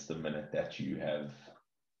updates the minute that you have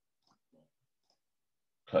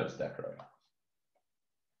closed that row.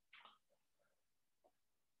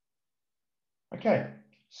 Okay,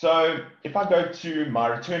 so if I go to my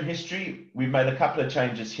return history, we've made a couple of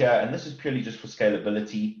changes here, and this is purely just for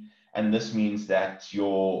scalability. And this means that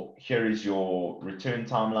here is your return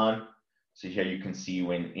timeline. So here you can see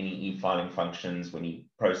when any e-filing functions, when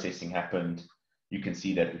processing happened. You can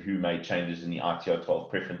see that who made changes in the ITR12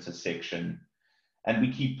 preferences section. And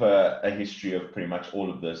we keep a history of pretty much all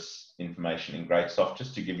of this information in GreatSoft,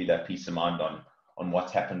 just to give you that peace of mind on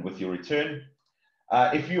what's happened with your return.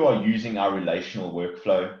 If you are using our relational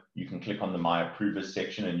workflow, you can click on the My Approvers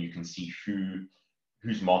section and you can see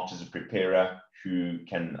who's marked as a preparer, who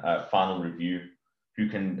can final review, who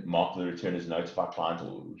can mark the return as notified client,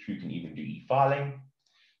 or who can even do e-filing.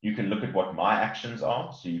 You can look at what my actions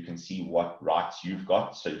are, so you can see what rights you've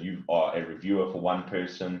got. So you are a reviewer for one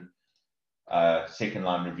person, second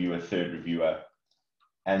line reviewer, third reviewer,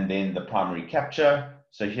 and then the primary capture.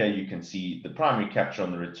 So here you can see the primary capture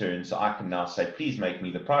on the return. So I can now say, please make me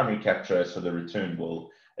the primary capture, so the return will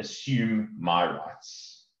assume my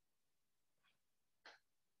rights.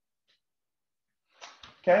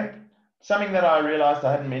 Okay. Something that I realized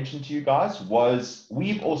I hadn't mentioned to you guys was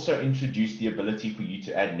we've also introduced the ability for you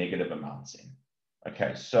to add negative amounts in.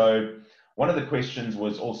 Okay, so one of the questions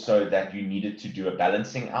was also that you needed to do a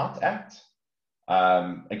balancing out act.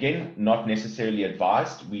 Again, not necessarily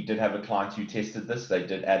advised. We did have a client who tested this. They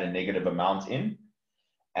did add a negative amount in,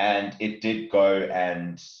 and it did go,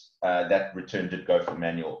 and that return did go for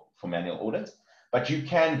manual audit. But you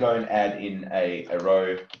can go and add in a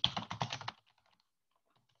row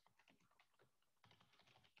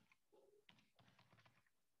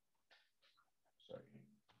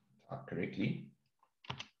correctly,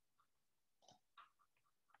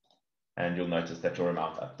 and you'll notice that your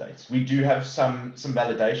amount updates. We do have some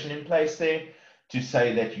validation in place there to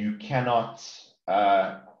say that you cannot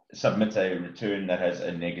submit a return that has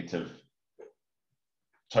a negative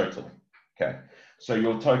total. Okay, so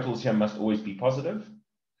your totals here must always be positive.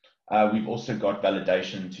 We've also got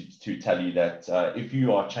validation to tell you that if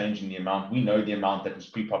you are changing the amount, we know the amount that was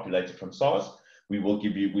pre-populated from SARS. We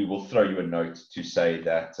will throw you a note to say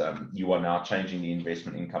that you are now changing the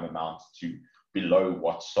investment income amount to below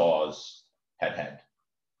what SARS had.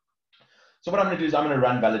 So what I'm going to do is I'm going to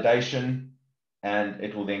run validation, and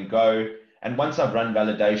it will then go. And once I've run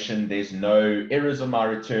validation, there's no errors on my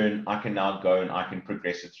return. I can now go and I can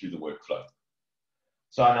progress it through the workflow.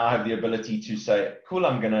 So I now have the ability to say, cool,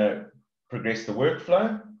 I'm going to progress the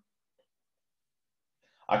workflow.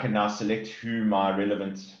 I can now select who my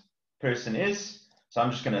relevant person is. So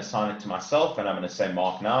I'm just going to assign it to myself, and I'm going to say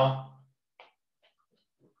mark now.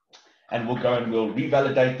 and we'll go and we'll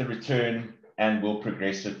revalidate the return and we'll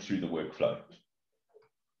progress it through the workflow.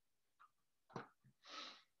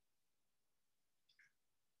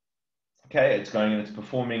 Okay, it's going and it's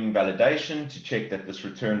performing validation to check that this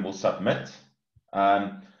return will submit.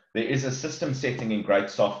 There is a system setting in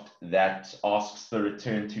GreatSoft that asks the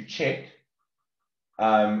return to check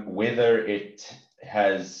whether it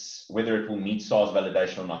will meet SARS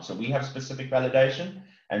validation or not. So we have specific validation,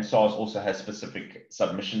 and SARS also has specific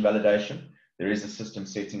submission validation. There is a system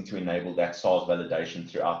setting to enable that SARS validation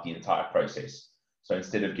throughout the entire process. So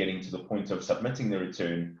instead of getting to the point of submitting the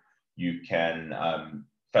return, you can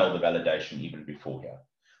fail the validation even before here.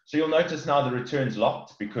 So you'll notice now the return's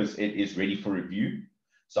locked because it is ready for review.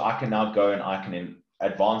 So I can now go and I can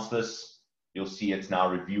advance this. You'll see it's now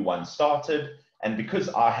review 1 started. And because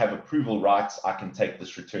I have approval rights, I can take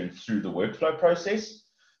this return through the workflow process.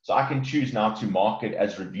 So I can choose now to mark it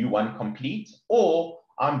as review 1 complete, or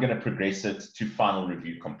I'm going to progress it to final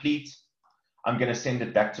review complete. I'm going to send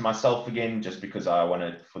it back to myself again, just because I want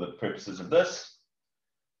it for the purposes of this.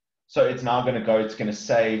 So it's now going to go, it's going to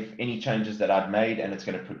save any changes that I've made, and it's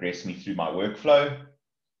going to progress me through my workflow.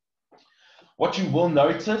 What you will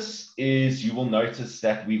notice is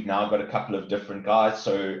that we've now got a couple of different guys.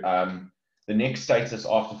 So the next status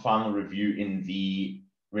after final review in the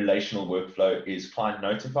relational workflow is client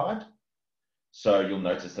notified. So you'll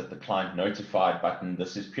notice that the client notified button,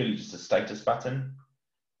 this is purely just a status button.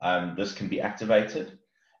 This can be activated.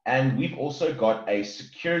 And we've also got a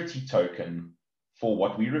security token for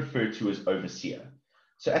what we refer to as overseer.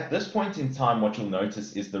 So at this point in time, what you'll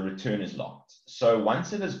notice is the return is locked. So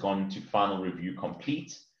once it has gone to final review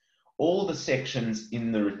complete, all the sections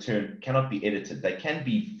in the return cannot be edited. They can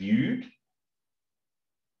be viewed,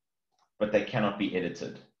 but they cannot be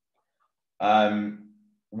edited.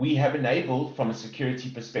 We have enabled, from a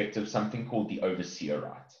security perspective, something called the overseer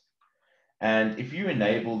right. And if you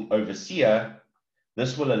enable the overseer,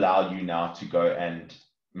 this will allow you now to go and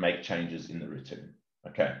make changes in the return.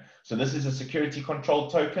 Okay, so this is a security control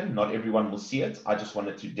token. Not everyone will see it. I just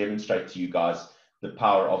wanted to demonstrate to you guys the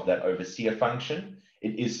power of that overseer function.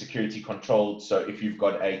 It is security controlled. So if you've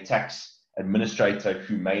got a tax administrator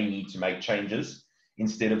who may need to make changes,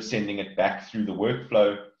 instead of sending it back through the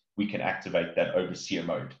workflow, we can activate that overseer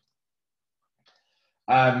mode.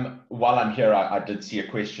 While I'm here, I did see a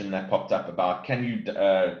question that popped up about, can you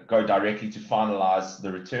go directly to finalize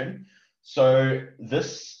the return? So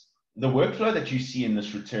the workflow that you see in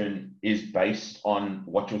this return is based on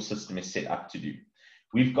what your system is set up to do.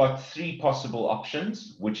 We've got 3 possible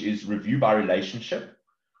options, which is review by relationship,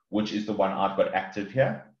 which is the one I've got active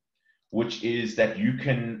here, which is that you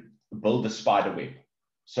can build a spider web.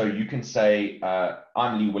 So you can say,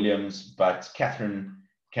 I'm Lee Williams, but Catherine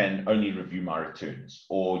can only review my returns,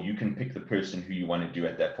 or you can pick the person who you want to do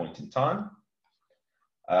at that point in time.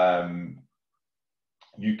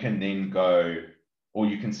 You can then go, or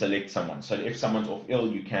you can select someone. So if someone's off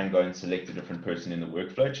ill, you can go and select a different person in the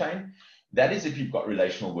workflow chain. That is if you've got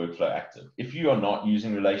relational workflow active. If you are not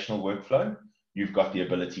using relational workflow, you've got the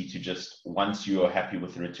ability to just, once you are happy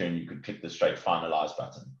with the return, you could click the straight finalize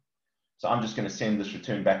button. So I'm just going to send this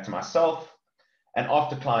return back to myself. And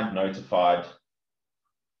after client notified,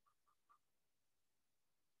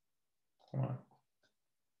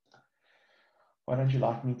 why don't you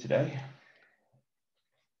like me today?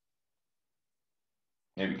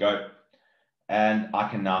 There we go. And I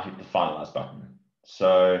can now hit the finalize button.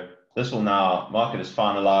 So this will now mark it as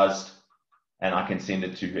finalized, and I can send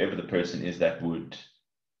it to whoever the person is that would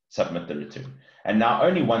submit the return. And now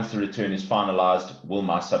only once the return is finalized will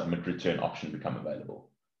my submit return option become available.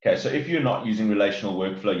 Okay, so if you're not using relational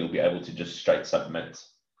workflow, you'll be able to just straight submit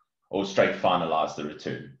or straight finalize the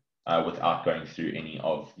return without going through any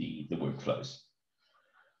of the workflows.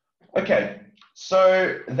 Okay,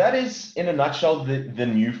 so that is in a nutshell the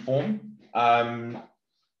new form.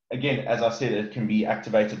 Again, as I said, it can be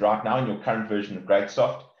activated right now in your current version of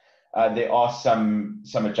GreatSoft. There are some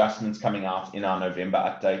adjustments coming out in our November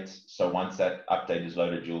update. So once that update is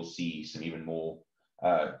loaded, you'll see some even more,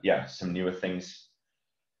 some newer things.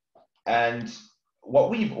 And what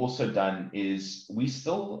we've also done is we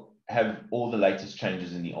still have all the latest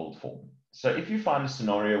changes in the old form. So if you find a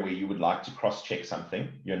scenario where you would like to cross-check something,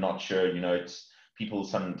 you're not sure, people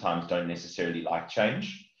sometimes don't necessarily like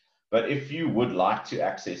change. But if you would like to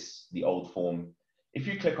access the old form, if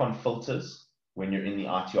you click on filters, when you're in the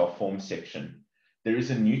ITR form section, there is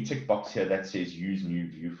a new tick box here that says use new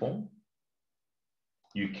view form.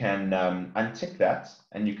 You can untick that,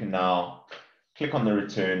 and you can now click on the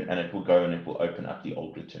return, and it will go and it will open up the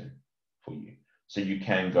old return for you. So you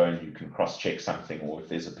can go and you can cross-check something, or if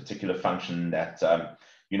there's a particular function that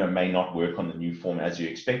may not work on the new form as you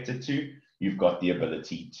expect it to, you've got the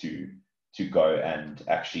ability to go and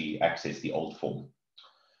actually access the old form.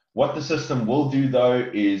 What the system will do though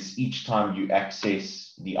is each time you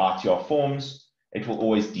access the RTR forms, it will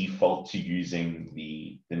always default to using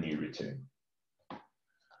the new return.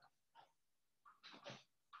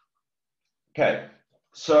 Okay,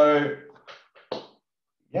 so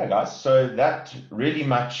yeah, guys, so that really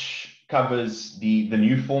much covers the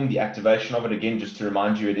new form, the activation of it. Again, just to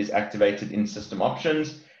remind you, it is activated in system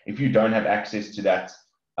options. If you don't have access to that,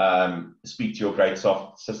 speak to your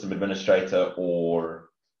GreatSoft system administrator or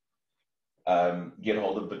get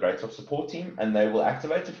hold of the GreatSoft support team, and they will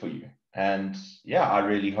activate it for you. And yeah, I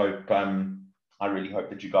really hope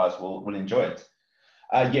that you guys will enjoy it.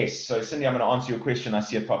 Yes, so Cindy, I'm going to answer your question. I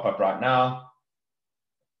see it pop up right now.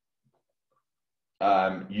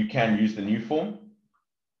 You can use the new form.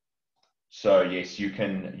 So yes, you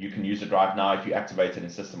can use it right now. If you activate it in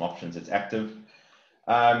system options, it's active.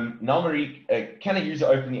 Marie, can a user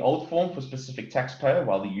open the old form for specific taxpayer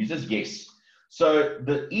while the users? Yes. So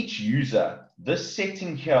each user, this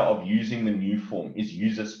setting here of using the new form is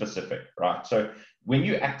user specific, right? So when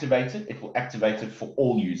you activate it, it will activate it for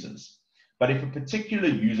all users. But if a particular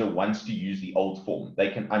user wants to use the old form,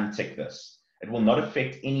 they can untick this. It will not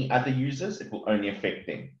affect any other users. It will only affect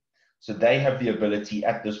them. So they have the ability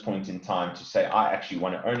at this point in time to say, I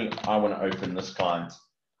want to open this client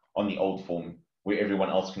on the old form, where everyone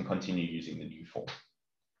else can continue using the new form.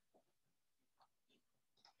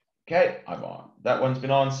 Okay, that one's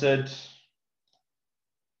been answered.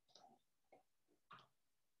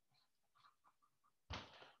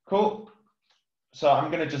 Cool. So I'm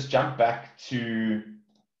going to just jump back to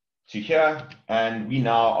here, and we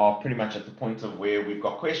now are pretty much at the point of where we've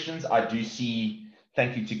got questions. I do see,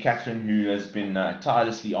 thank you to Catherine, who has been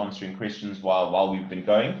tirelessly answering questions while we've been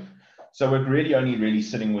going. So we're really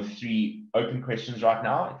sitting with 3 open questions right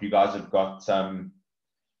now. If you guys have got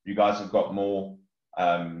more,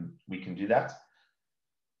 we can do that.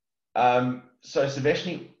 So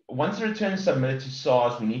Saveshni, once the return is submitted to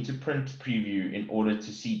SARS, we need to print preview in order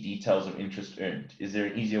to see details of interest earned. Is there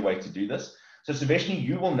an easier way to do this? So Saveshni,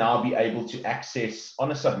 you will now be able to access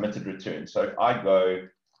on a submitted return. So if I go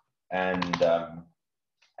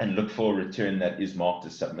and look for a return that is marked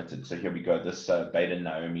as submitted. So here we go. This Beta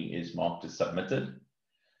Naomi is marked as submitted.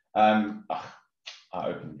 I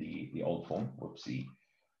opened the old form. Whoopsie.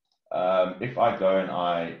 If I go and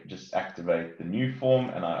I just activate the new form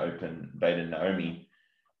and I open Beta Naomi,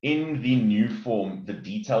 in the new form, the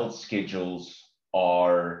detailed schedules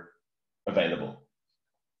are available.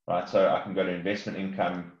 Right, so I can go to investment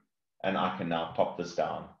income and I can now pop this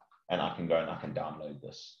down and I can go and I can download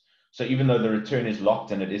this. So even though the return is locked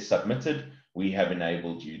and it is submitted, we have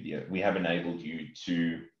enabled you to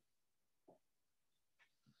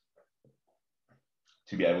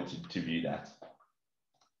be able to view that.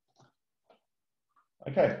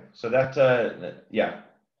 Okay, so that yeah.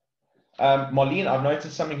 Marlene, I've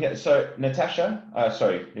noticed something here. So Natasha,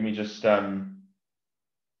 sorry, let me just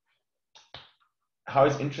how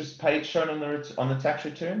is interest paid shown on the tax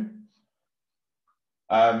return?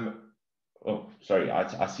 Oh, sorry,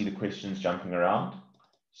 I see the questions jumping around.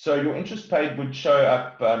 So your interest paid would show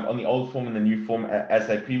up on the old form and the new form as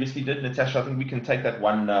they previously did. Natasha, I think we can take that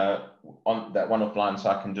one offline so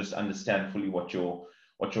I can just understand fully what your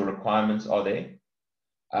requirements are there.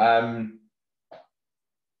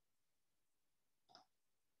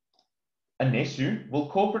 Anesu, will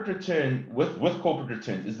corporate return with corporate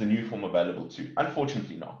returns, is the new form available too?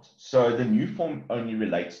 Unfortunately not. So the new form only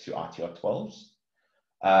relates to RTR 12s.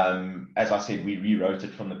 As I said, we rewrote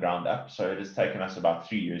it from the ground up, so it has taken us about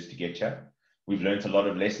 3 years to get here. We've learned a lot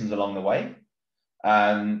of lessons along the way,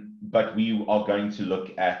 but we are going to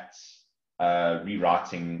look at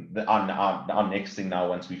rewriting our next thing now.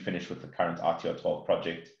 Once we finish with the current RTR 12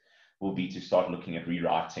 project, will be to start looking at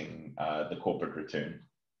rewriting the corporate return.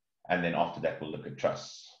 And then after that, we'll look at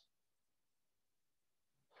trusts.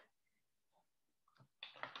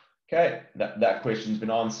 Okay, that question's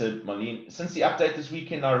been answered, Marlene. Since the update this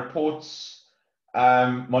week in our reports,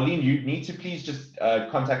 Marlene, you need to please just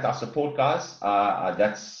contact our support guys.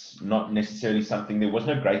 That's not necessarily something, there was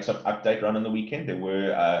no GreatSoft update run on the weekend. There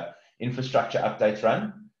were infrastructure updates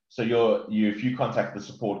run. So if you contact the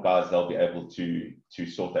support guys, they'll be able to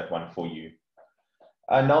sort that one for you.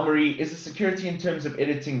 Marie, is the security in terms of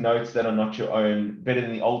editing notes that are not your own better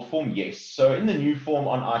than the old form? Yes. So in the new form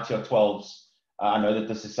on RTR 12s, I know that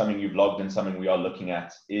this is something you've logged and something we are looking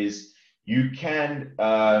at, is you can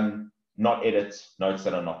not edit notes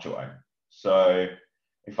that are not your own. So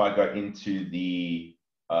if I go into the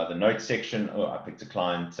notes section, I picked a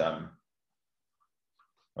client,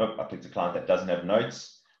 oh, I picked a client that doesn't have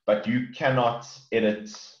notes, but you cannot edit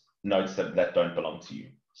notes that don't belong to you.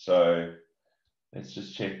 So let's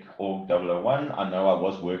just check org 001. I know I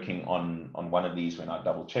was working on one of these when I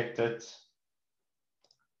double checked it.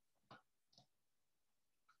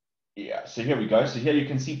 Yeah, so here we go. So here you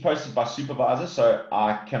can see posted by supervisor. So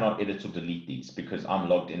I cannot edit or delete these because I'm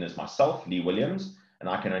logged in as myself, Lee Williams, and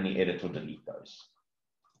I can only edit or delete those.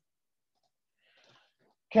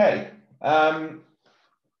 Okay.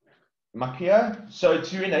 Makia, so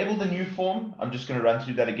to enable the new form, I'm just going to run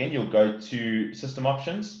through that again. You'll go to system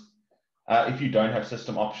options. If you don't have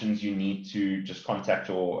system options, you need to just contact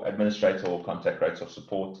your administrator or contact GreatSoft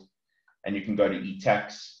support. And you can go to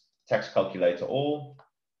e-tax, tax calculator all.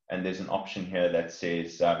 And there's an option here that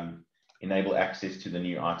says enable access to the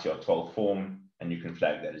new ITR 12 form, and you can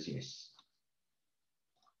flag that as yes.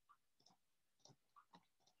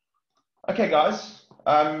 Okay, guys,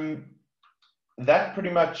 that pretty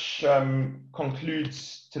much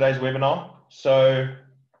concludes today's webinar. So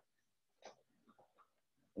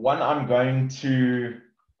one, I'm going to,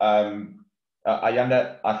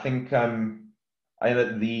 Ayanda, I think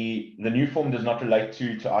the new form does not relate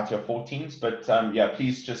to ITR 14s, but yeah,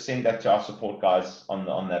 please just send that to our support guys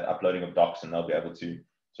on that uploading of docs, and they'll be able to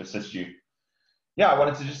assist you. Yeah, I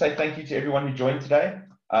wanted to just say thank you to everyone who joined today.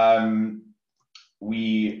 I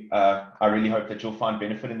really hope that you'll find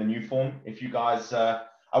benefit in the new form. If you guys, I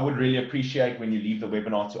would really appreciate when you leave the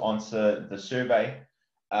webinar to answer the survey.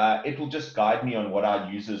 It will just guide me on what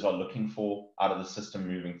our users are looking for out of the system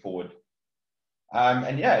moving forward.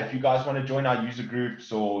 And yeah, if you guys want to join our user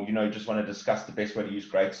groups, or just want to discuss the best way to use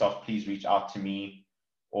GreatSoft, please reach out to me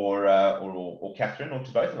or Catherine, or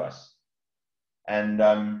to both of us. And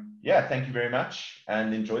yeah, thank you very much,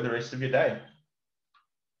 and enjoy the rest of your day.